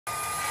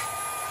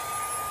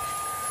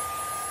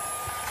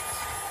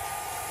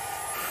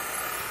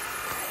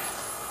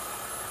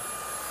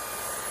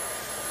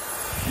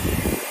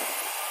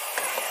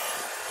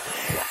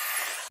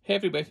Hey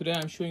everybody, today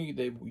I'm showing you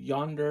the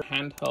Yonder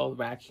handheld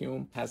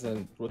vacuum. It has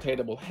a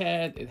rotatable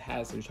head, it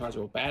has a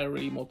rechargeable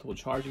battery, multiple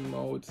charging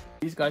modes.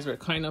 These guys were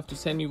kind enough to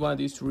send me one of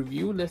these to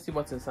review. Let's see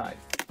what's inside.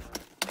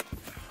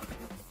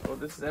 So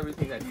this is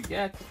everything that you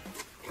get.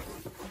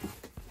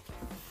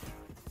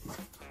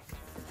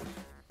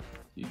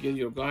 You get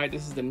your guide,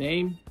 this is the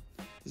name.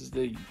 This is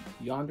the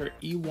Yonder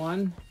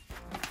E1.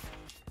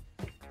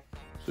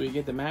 So you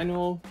get the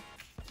manual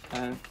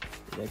and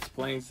it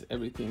explains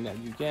everything that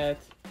you get.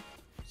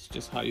 It's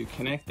just how you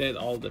connect it,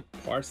 all the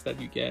parts that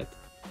you get,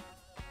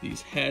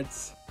 these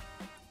heads.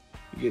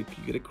 You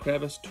get a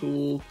crevice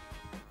tool,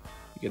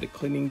 you get a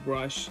cleaning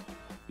brush,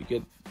 you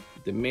get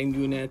the main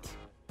unit,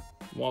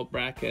 wall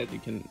bracket, you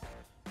can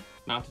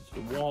mount it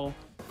to the wall.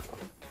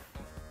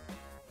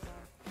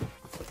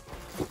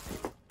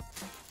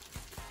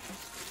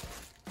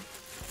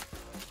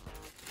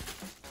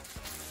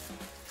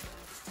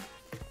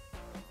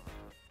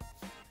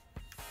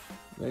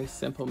 Very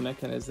simple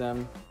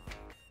mechanism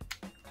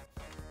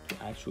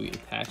to actually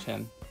attach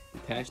and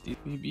detach these.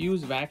 We've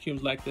used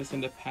vacuums like this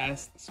in the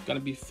past. It's gonna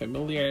be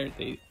familiar.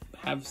 They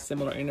have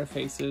similar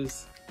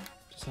interfaces.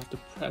 Just have to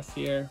press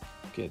here.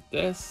 Get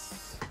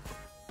this.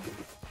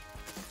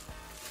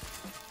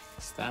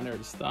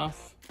 Standard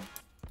stuff.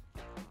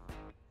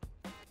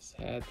 This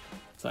head,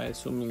 so I'm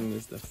assuming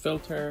is the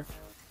filter.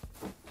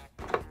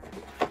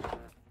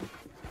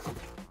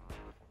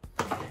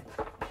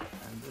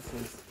 And this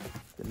is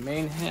the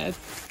main head,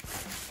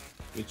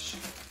 which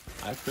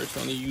I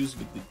personally use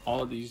with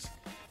all of these.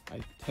 I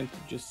tend to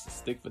just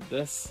stick with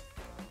this.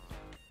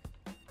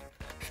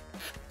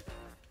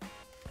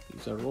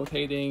 These are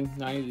rotating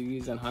 90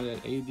 degrees and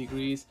 180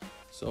 degrees,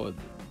 so it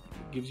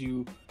gives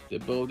you the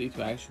ability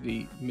to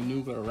actually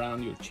maneuver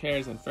around your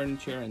chairs and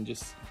furniture and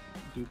just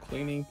do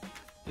cleaning.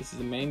 This is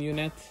the main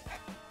unit.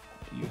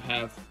 You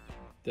have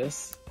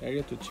this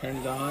area to turn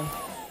it on.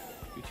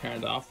 You turn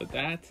it off with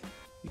that.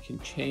 You can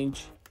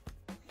change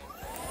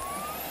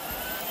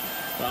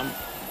from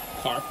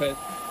carpet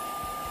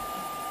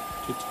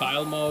to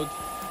tile mode.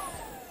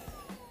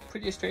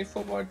 Pretty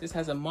straightforward. This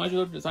has a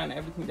modular design.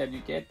 Everything that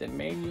you get, the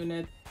main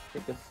unit, you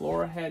get the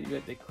floor head, you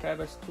get the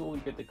crevice tool,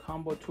 you get the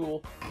combo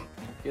tool,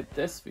 you get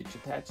this which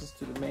attaches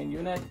to the main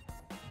unit,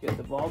 you get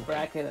the wall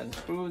bracket and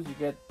screws, you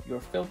get your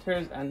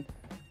filters, and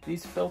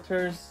these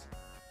filters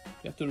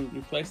you have to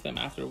replace them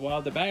after a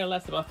while. The battery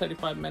lasts about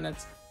 35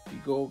 minutes.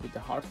 You go with the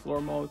hard floor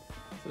mode.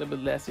 It's a little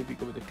bit less if you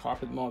go with the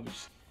carpet mode,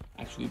 which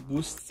actually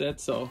boosts it.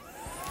 So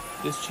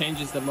this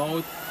changes the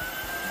mode.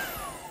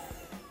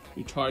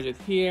 You charge it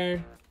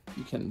here,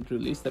 you can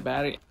release the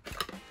battery.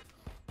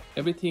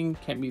 Everything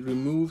can be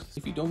removed.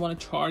 If you don't want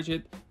to charge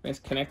it when it's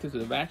connected to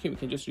the vacuum, you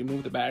can just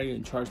remove the battery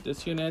and charge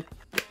this unit.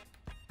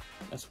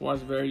 As far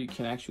as where you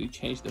can actually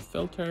change the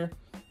filter.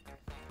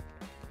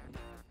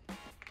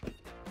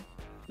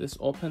 This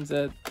opens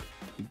it,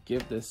 you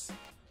give this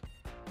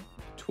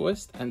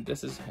twist, and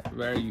this is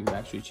where you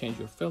actually change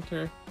your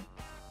filter.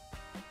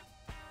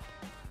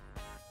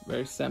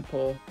 Very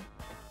simple.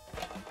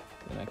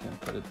 Then I can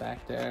put it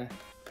back there,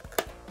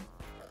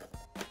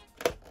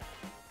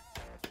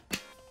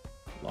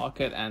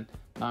 lock it, and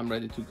now I'm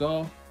ready to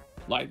go.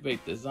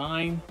 Lightweight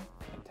design.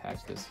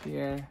 Attach this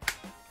here.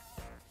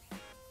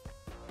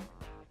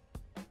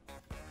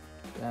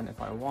 Then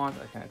if I want,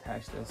 I can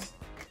attach this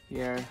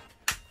here.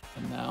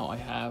 And now I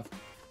have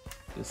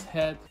this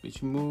head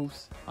which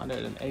moves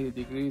 180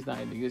 degrees,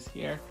 90 degrees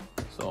here,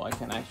 so I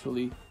can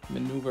actually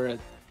maneuver it.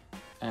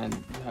 And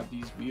you have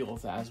these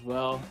wheels as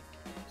well,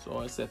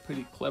 so it's a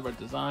pretty clever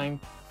design.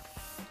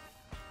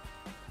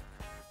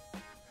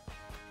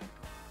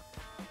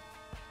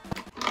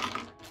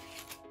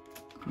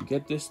 You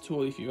get this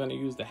tool if you want to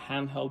use the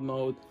handheld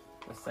mode.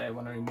 Let's say I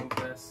want to remove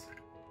this,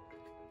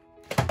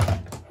 so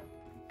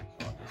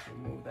I'll just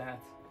remove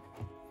that,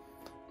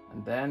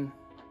 and then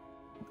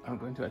I'm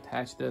going to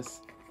attach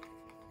this.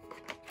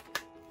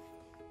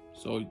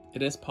 So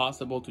it is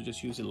possible to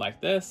just use it like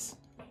this.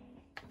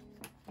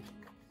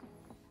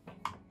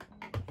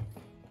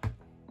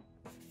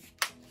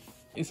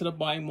 Instead of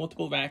buying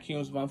multiple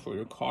vacuums, one for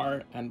your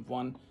car and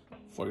one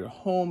for your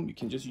home, you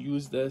can just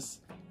use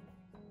this.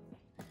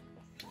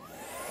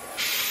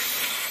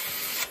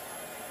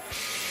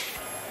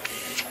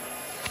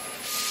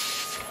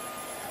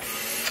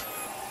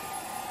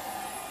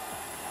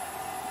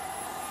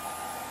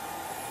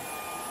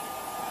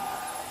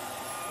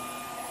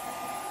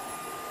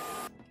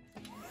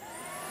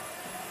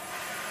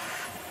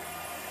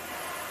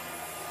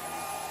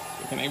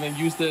 I can even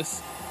use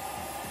this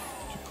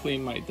to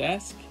clean my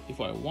desk if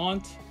I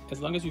want.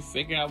 As long as you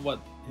figure out what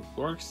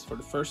works for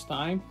the first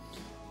time,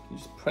 you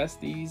just press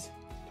these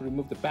to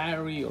remove the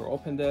battery or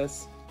open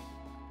this.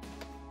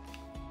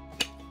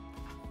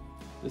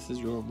 This is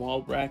your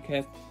wall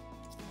bracket.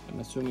 I'm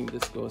assuming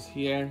this goes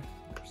here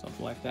or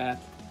something like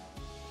that.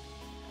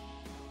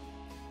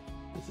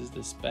 This is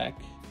the spec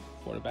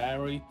for the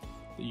battery,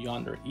 the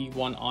Yonder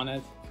E1 on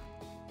it.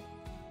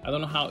 I don't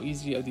know how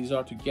easy these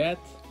are to get.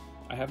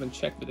 I haven't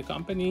checked with the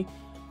company,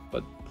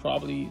 but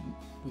probably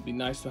would be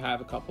nice to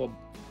have a couple of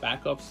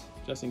backups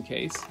just in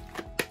case.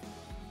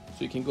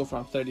 So you can go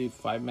from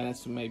 35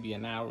 minutes to maybe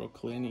an hour of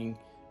cleaning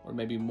or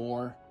maybe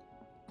more.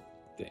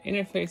 The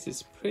interface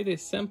is pretty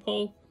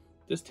simple.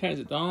 This turns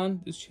it on,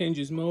 this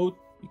changes mode.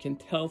 You can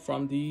tell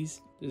from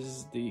these, this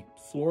is the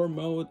floor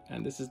mode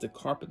and this is the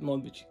carpet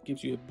mode, which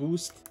gives you a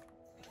boost.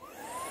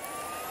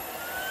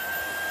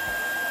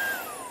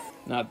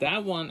 Now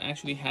that one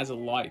actually has a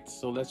light,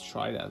 so let's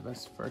try that.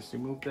 Let's first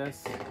remove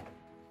this.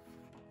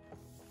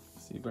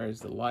 See, where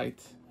is the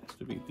light? Has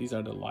to be, these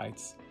are the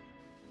lights.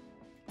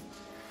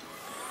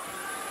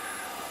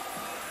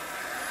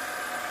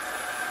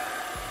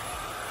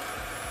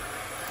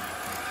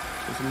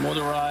 It's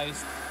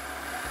motorized.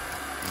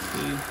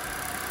 See?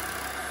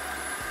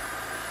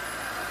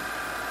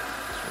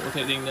 It's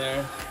rotating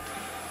there.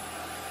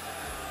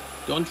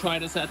 Don't try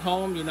this at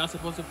home. You're not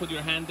supposed to put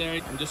your hand there.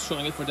 I'm just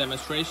showing it for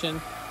demonstration.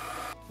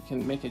 You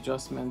can make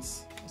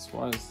adjustments as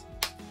far as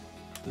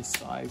the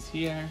size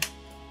here.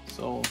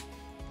 So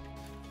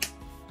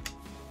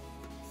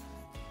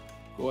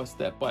go a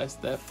step by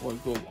step or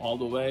go all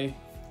the way.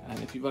 And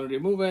if you want to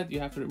remove it,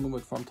 you have to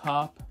remove it from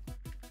top.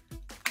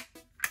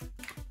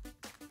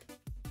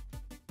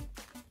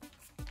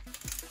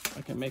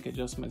 I can make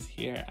adjustments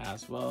here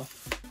as well.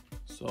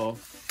 So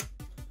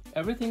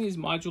everything is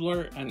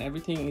modular and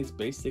everything is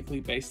basically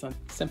based on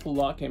simple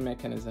locking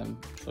mechanism.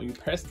 So you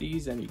press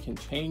these and you can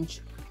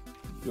change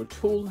your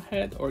tool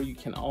head, or you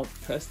can all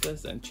press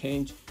this and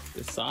change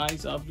the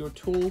size of your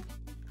tool.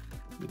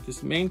 With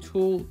this main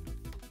tool,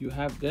 you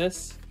have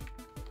this,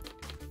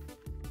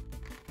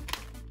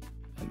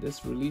 and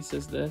this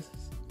releases this,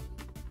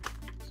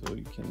 so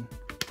you can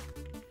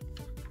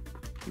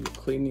do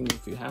cleaning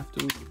if you have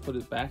to. You put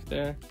it back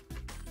there.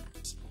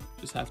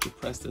 Just have to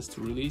press this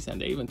to release,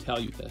 and they even tell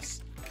you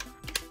this.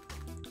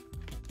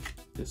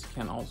 This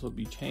can also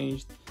be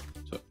changed,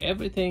 so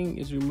everything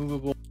is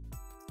removable.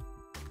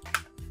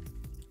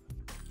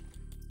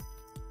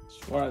 As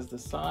far as the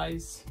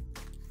size,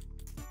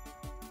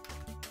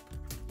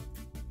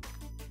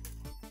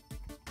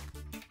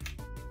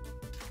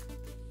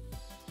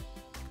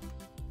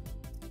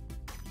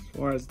 as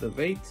far as the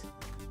weight,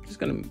 I'm just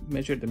gonna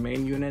measure the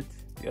main unit.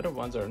 The other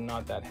ones are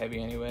not that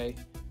heavy anyway.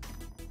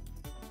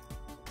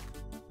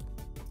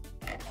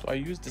 So I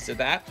used this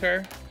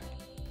adapter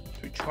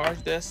to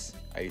charge this.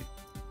 I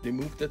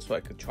removed it so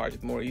I could charge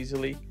it more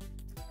easily.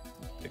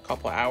 In a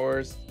couple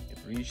hours, it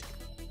reached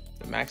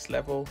the max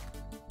level.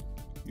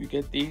 You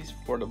get these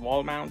for the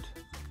wall mount.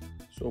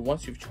 So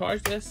once you've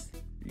charged this,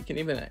 you can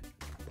even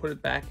put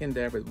it back in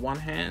there with one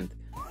hand.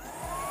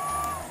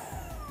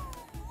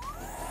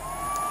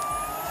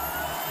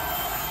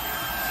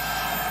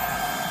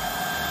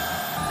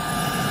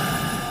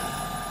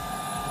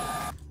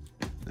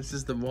 This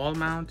is the wall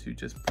mount. You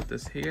just put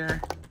this here.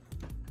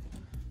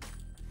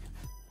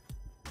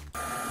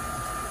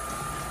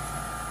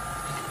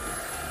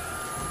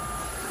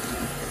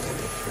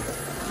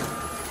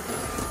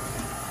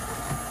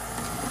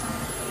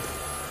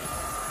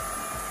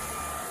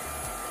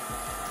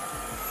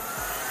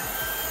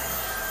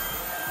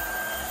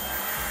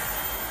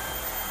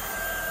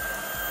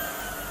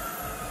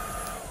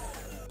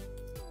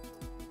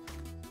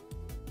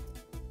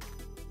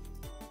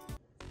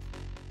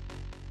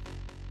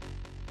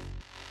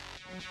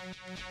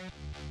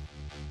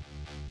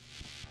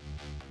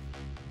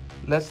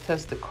 Let's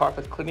test the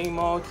carpet cleaning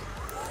mode.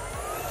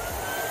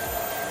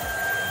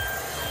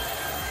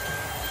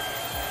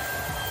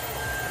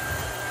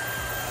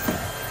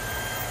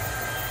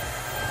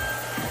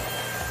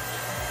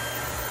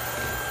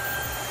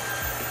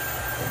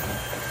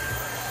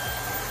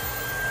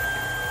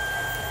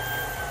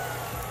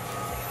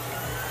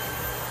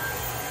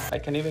 I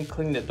can even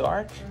clean the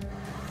dark.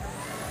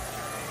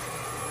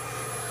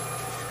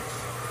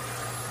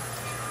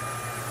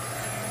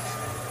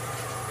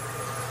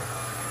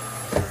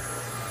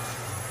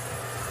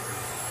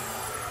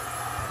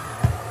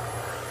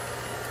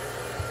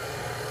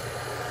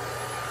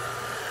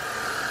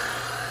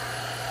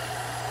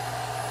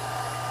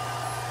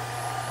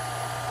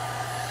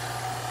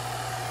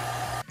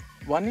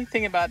 One neat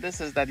thing about this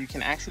is that you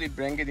can actually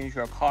bring it into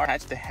your car,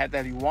 attach the head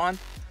that you want.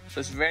 So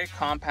it's very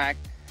compact.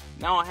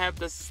 Now I have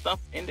this stuff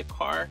in the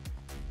car.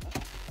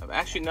 I've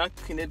actually not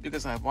cleaned it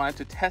because I wanted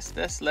to test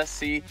this. Let's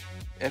see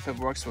if it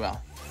works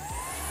well.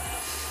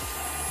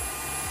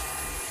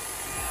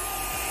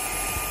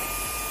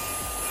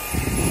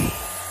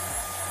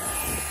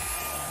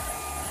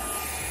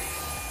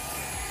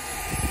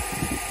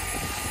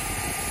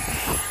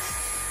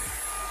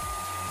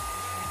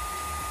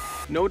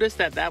 Notice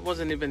that that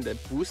wasn't even the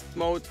boost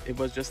mode, it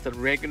was just the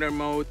regular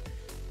mode.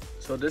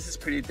 So this is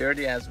pretty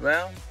dirty as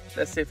well.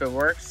 Let's see if it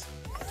works.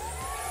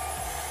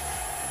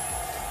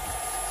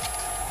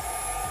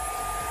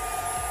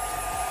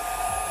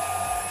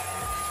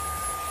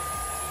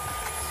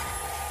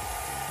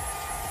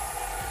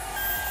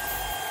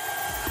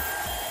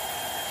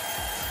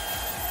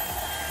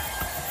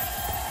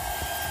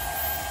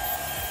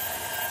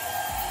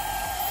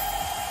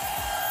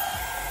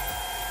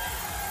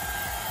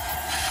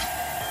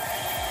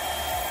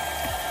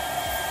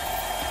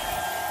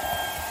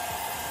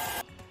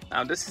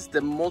 Now this is the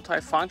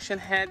multi-function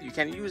head. You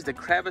can use the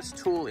crevice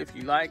tool if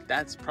you like.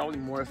 That's probably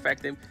more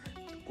effective,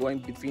 going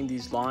between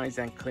these lines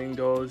and cleaning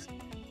those.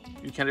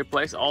 You can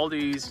replace all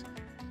these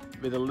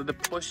with a little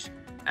push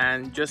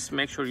and just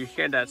make sure you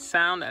hear that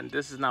sound, and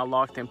this is now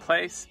locked in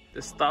place.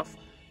 The stuff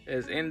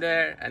is in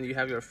there and you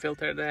have your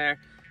filter there.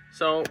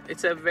 So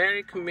it's a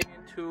very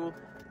convenient tool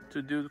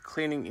to do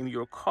cleaning in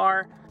your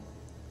car.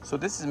 So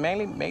this is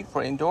mainly made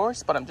for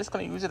indoors, but I'm just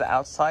going to use it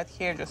outside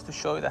here just to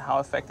show you how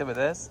effective it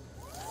is.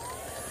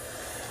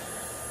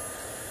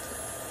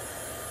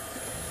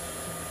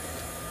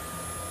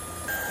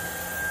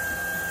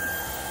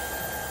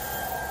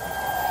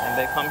 And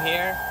they come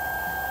here.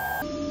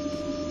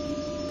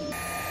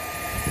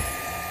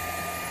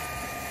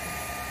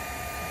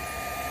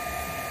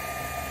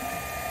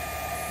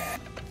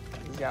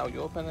 This is how you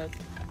open it.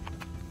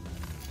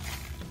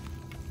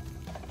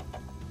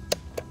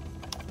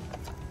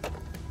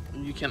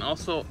 You can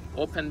also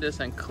open this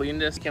and clean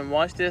this. You can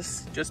wash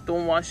this, just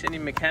don't wash any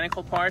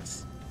mechanical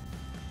parts.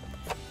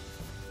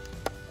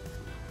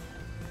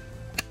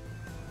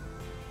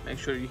 Make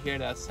sure you hear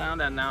that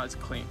sound, and now it's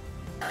clean.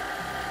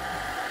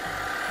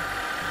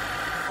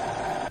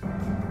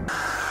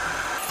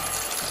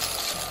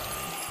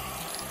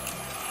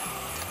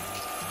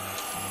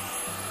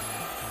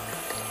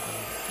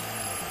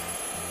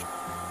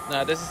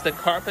 Now this is the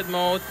carpet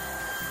mode.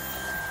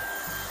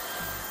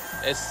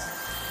 It's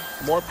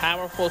more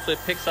powerful, so it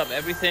picks up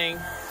everything.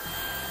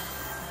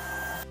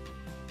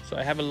 So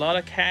I have a lot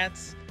of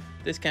cats.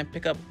 This can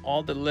pick up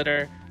all the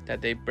litter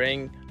that they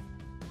bring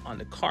on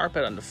the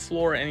carpet, on the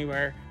floor,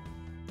 anywhere.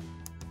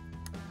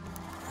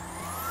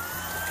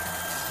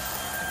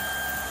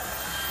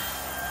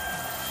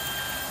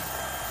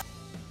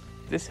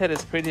 This head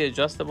is pretty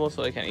adjustable,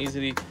 so I can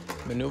easily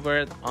maneuver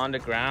it on the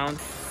ground.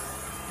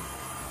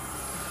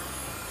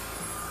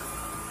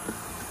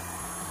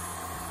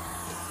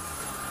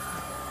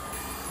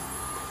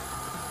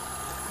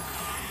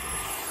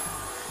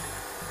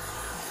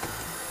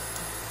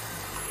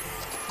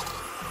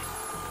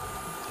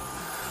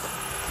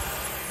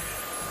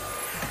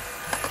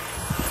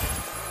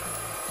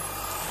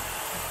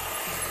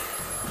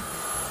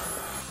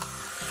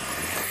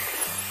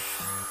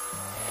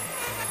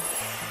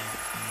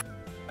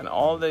 And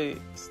all the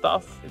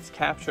stuff is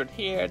captured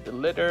here, the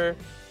litter,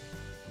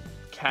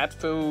 cat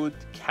food,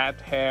 cat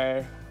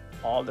hair,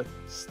 all the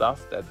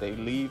stuff that they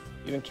leave,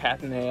 even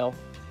cat nail.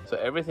 So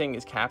everything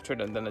is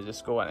captured, and then I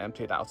just go and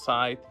empty it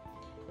outside.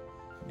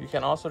 You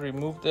can also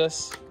remove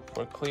this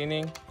for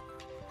cleaning.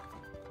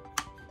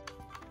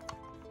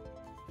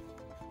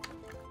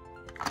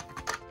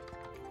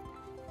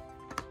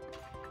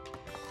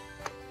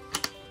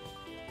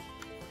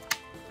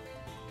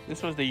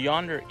 This was the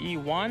Yonder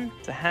E1.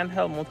 It's a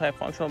handheld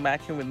multifunctional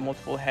vacuum with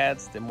multiple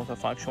heads. The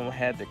multifunctional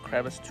head, the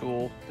crevice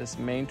tool, this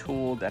main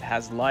tool that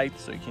has light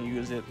so you can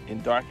use it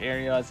in dark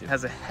areas. It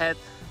has a head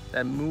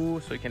that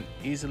moves so you can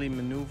easily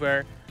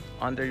maneuver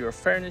under your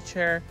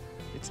furniture.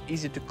 It's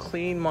easy to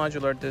clean,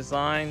 modular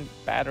design,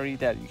 battery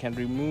that you can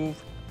remove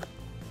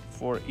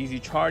for easy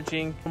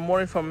charging. For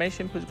more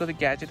information, please go to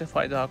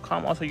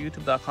Gadgetify.com, also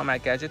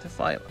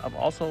youtube.com/Gadgetify. I've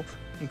also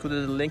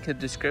included a link in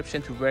the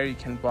description to where you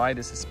can buy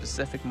this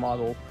specific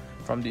model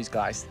from these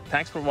guys.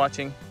 Thanks for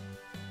watching.